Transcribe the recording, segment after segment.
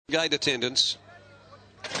Gate attendance.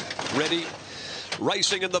 Ready.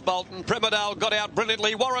 Racing in the Bolton. Primadale got out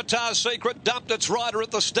brilliantly. Waratah's Secret dumped its rider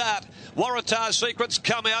at the start. Waratah's Secret's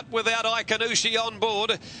come out without Ikanushi on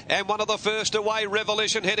board. And one of the first away,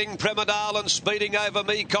 Revolution, heading Primadale and speeding over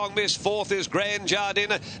Mekong Miss. Fourth is Grand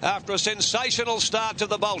Jardin after a sensational start to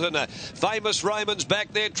the Bolton. Famous Raymond's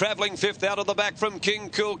back there, travelling fifth out of the back from King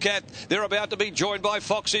Cool Cat. They're about to be joined by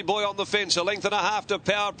Foxy Boy on the fence. A length and a half to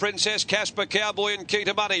Power Princess, Casper Cowboy and Key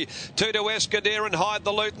to Money. Two to Escadere and Hide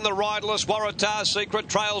the Loot, and the riderless Waratah's Secret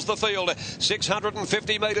trails the field.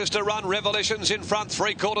 650 metres to run. Revolution's in front,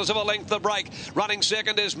 3/4 of a length the break. Running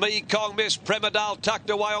second is Mekong Miss. Primadale tucked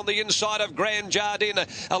away on the inside of Grand Jardin.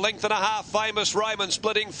 A length and a half, Famous Raymond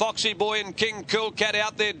splitting Foxy Boy and King Cool Cat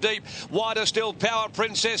out there deep. Wider still, Power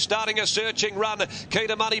Princess starting a searching run. Key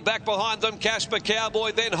to Money back behind them. Casper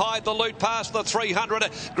Cowboy, then Hide the Loot past the 300.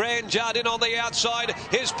 Grand Jardin on the outside.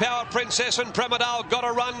 Here's Power Princess, and Primadale got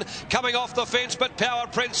a run coming off the fence, but Power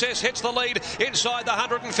Princess hits the lead inside the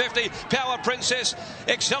 150. Power Princess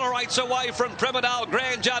accelerates away from Primadale,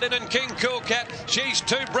 Grand Jardin and King Cool Cat. She's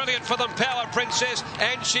too brilliant for them, Power Princess,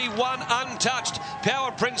 and she won untouched.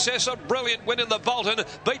 Power Princess, a brilliant win in the Bolton,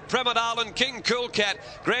 beat Primadale and King Cool Cat.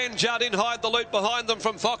 Grand Jardin Hide the Loot behind them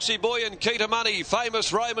from Foxy Boy and Key to Money.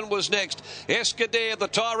 Famous Raymond was next. Escadere, the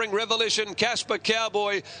tiring Revolution, Casper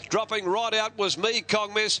Cowboy. Dropping right out was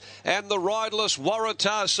Mekong Miss, and the riderless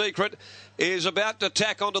Waratah's Secret is about to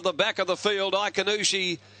tack onto the back of the field.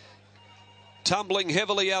 Ikanushi tumbling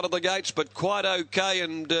heavily out of the gates, but quite okay,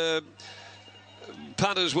 and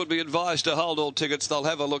punters would be advised to hold all tickets. They'll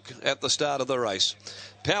have a look at the start of the race.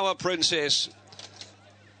 Power Princess,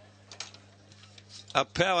 a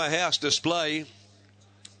powerhouse display,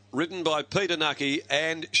 ridden by Peter Knuckey,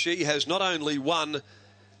 and she has not only won,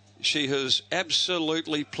 she has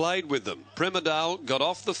absolutely played with them. Primadale got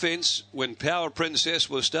off the fence when Power Princess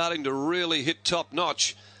was starting to really hit top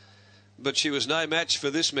notch, but she was no match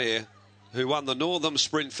for this mare, who won the Northern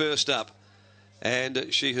Sprint first up, and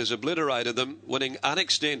she has obliterated them, winning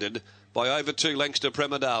unextended by over 2 lengths to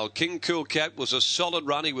Primadale. King Cool Cat was a solid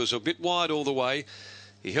run. He was a bit wide all the way.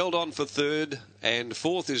 He held on for third, and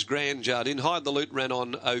fourth is Grand Jardin. Hide the Loot ran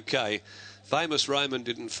on okay. Famous Raymond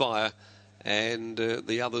didn't fire, and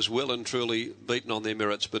the others well and truly beaten on their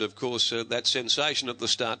merits. But of course, that sensation at the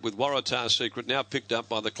start with Waratah's Secret now picked up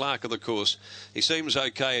by the clerk of the course. He seems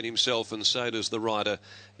okay in himself, and so does the rider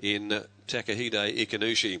in Takahide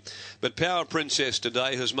Ikanushi. But Power Princess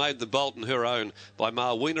today has made the Bolton her own by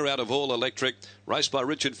Marwina out of All Electric, raced by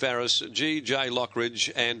Richard Farris, G.J.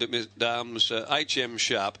 Lockridge and Dames H.M.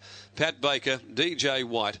 Sharp, Pat Baker, D.J.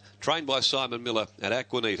 White, trained by Simon Miller at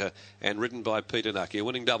Aquanita and ridden by Peter Knuckey. A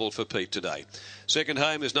winning double for Pete today. Second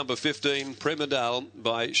home is number 15, Primadale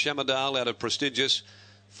by Shamadale out of Prestigious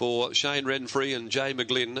for Shane Renfrey and Jay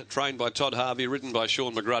McGlynn, trained by Todd Harvey, ridden by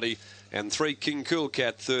Sean McGruddy, and 3 King Cool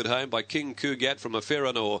Cat, third home by King Cougat from a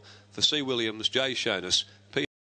Ferranor for C. Williams, Jay Shonas